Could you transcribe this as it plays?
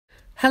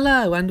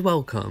Hello and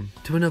welcome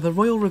to another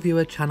Royal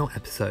Reviewer channel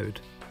episode.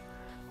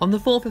 On the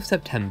 4th of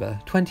September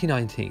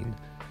 2019,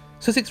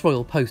 Sussex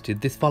Royal posted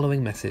this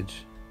following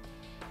message.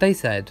 They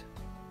said,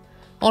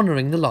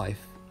 "Honouring the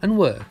life and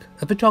work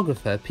of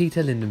photographer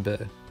Peter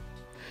Lindbergh.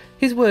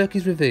 His work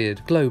is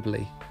revered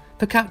globally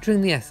for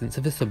capturing the essence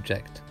of a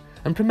subject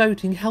and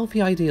promoting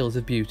healthy ideals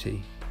of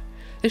beauty,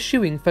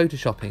 eschewing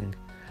photoshopping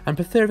and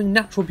preferring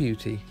natural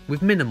beauty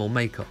with minimal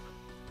makeup."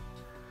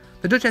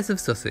 The Duchess of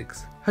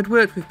Sussex had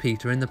worked with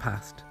Peter in the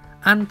past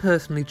and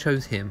personally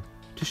chose him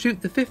to shoot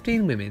the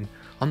 15 women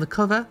on the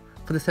cover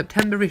for the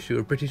September issue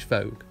of British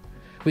Vogue,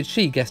 which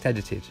she guest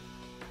edited.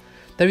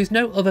 There is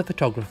no other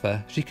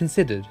photographer she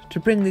considered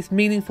to bring this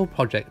meaningful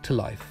project to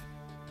life.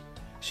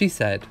 She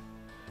said,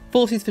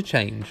 "Forces for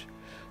Change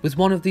was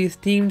one of the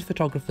esteemed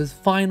photographer's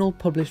final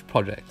published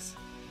projects.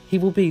 He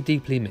will be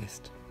deeply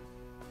missed."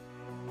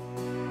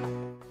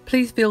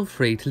 Please feel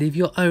free to leave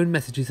your own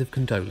messages of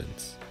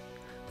condolence.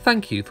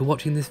 Thank you for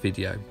watching this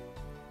video.